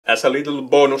As a little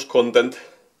bonus content,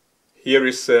 here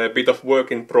is a bit of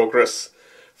work in progress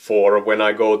for when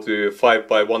I go to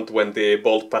 5x120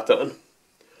 bolt pattern.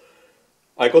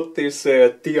 I got these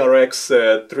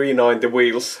TRX 390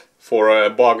 wheels for a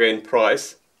bargain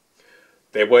price.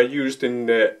 They were used in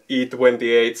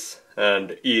E28s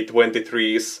and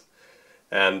E23s,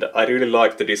 and I really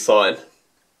like the design.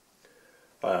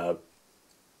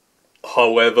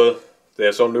 However,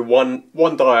 there's only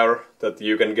one tire that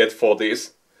you can get for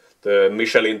these, the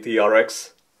Michelin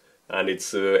TRX, and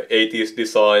it's 80s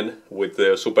design with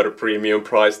the super premium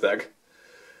price tag.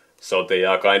 So they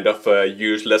are kind of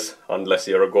useless unless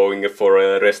you're going for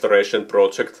a restoration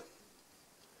project.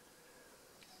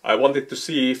 I wanted to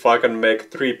see if I can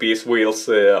make 3-piece wheels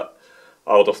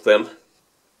out of them.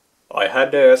 I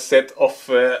had a set of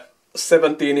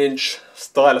 17-inch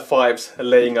Style 5s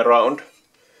laying around.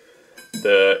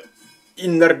 The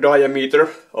inner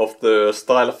diameter of the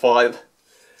Style 5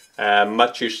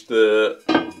 matches the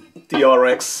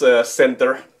TRX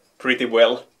center pretty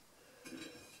well.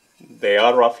 They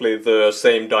are roughly the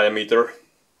same diameter.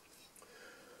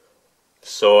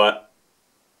 So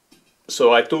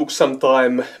I took some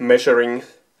time measuring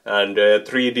and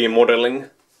 3D modeling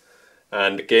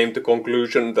and came to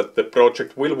conclusion that the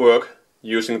project will work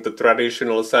using the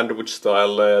traditional sandwich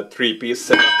style 3-piece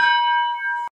setup.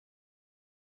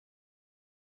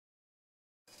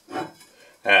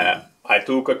 I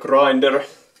took a grinder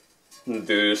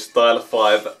to Style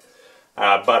 5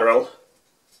 barrel.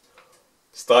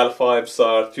 Style 5s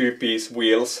are 2-piece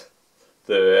wheels.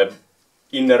 The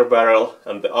inner barrel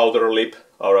and the outer lip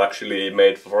are actually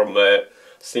made from a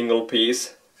single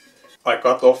piece. I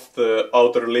cut off the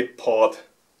outer lip part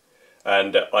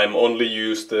and I'm only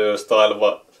used the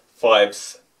Style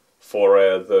 5s for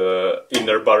the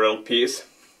inner barrel piece.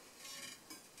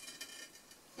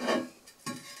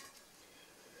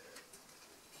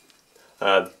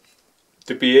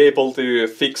 To be able to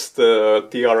fix the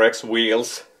TRX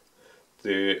wheels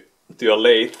to a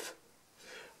lathe,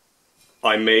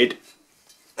 I made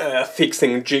a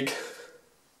fixing jig.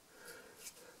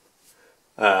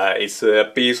 It's a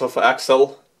piece of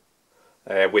axle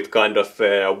with kind of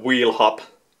a wheel hub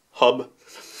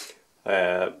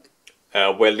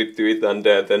welded to it and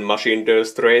then machined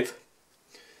straight.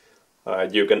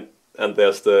 And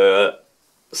there's the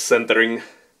centering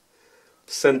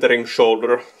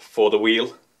shoulder for the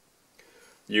wheel.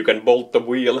 You can bolt the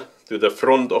wheel to the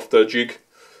front of the jig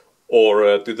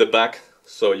or to the back,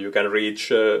 so you can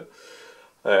reach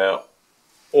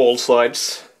all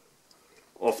sides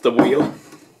of the wheel.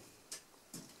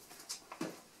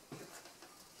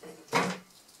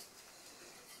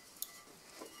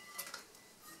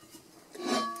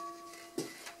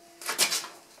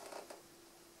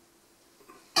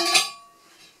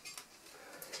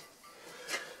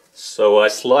 So I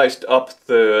sliced up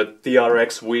the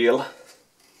TRX wheel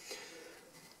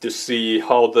to see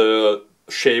how the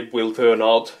shape will turn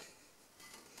out.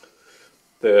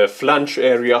 The flange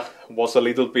area was a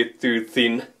little bit too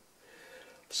thin,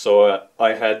 so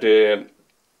I had a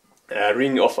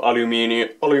ring of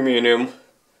aluminium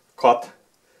cut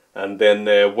and then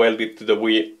welded to the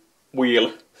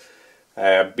wheel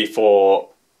before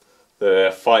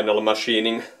the final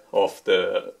machining of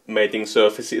the mating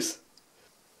surfaces.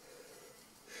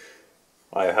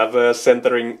 I have a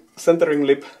centering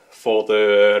lip for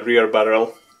the rear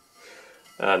barrel,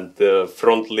 and the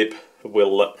front lip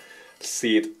will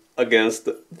sit against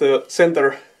the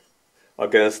center,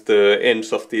 against the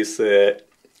ends of these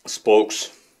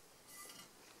spokes.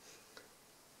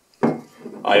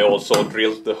 I also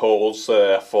drilled the holes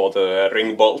for the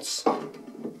ring bolts.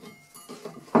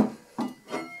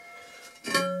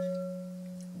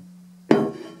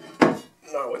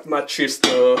 Now it matches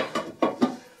the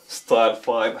Style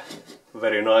 5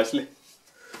 very nicely.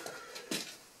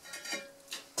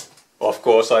 Of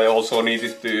course, I also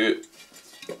needed to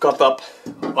cut up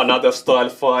another Style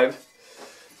 5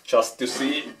 just to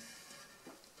see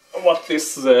what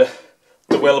this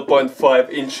 12.5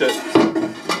 inch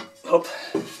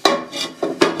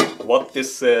what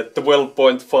this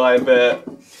 12.5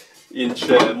 inch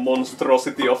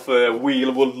monstrosity of a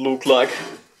wheel would look like.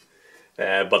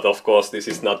 But of course, this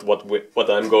is not what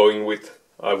I'm going with.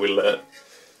 I will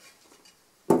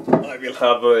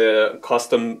have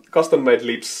custom made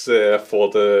lips for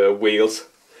the wheels,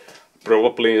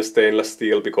 probably in stainless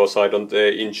steel, because I don't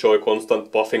enjoy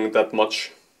constant buffing that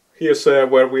much. Here's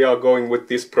where we are going with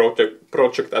this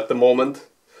project at the moment.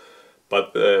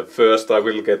 But first I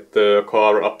will get the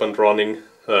car up and running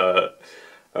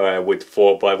with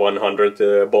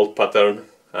 4x100 bolt pattern,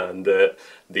 and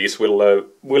these will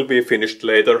be finished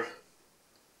later.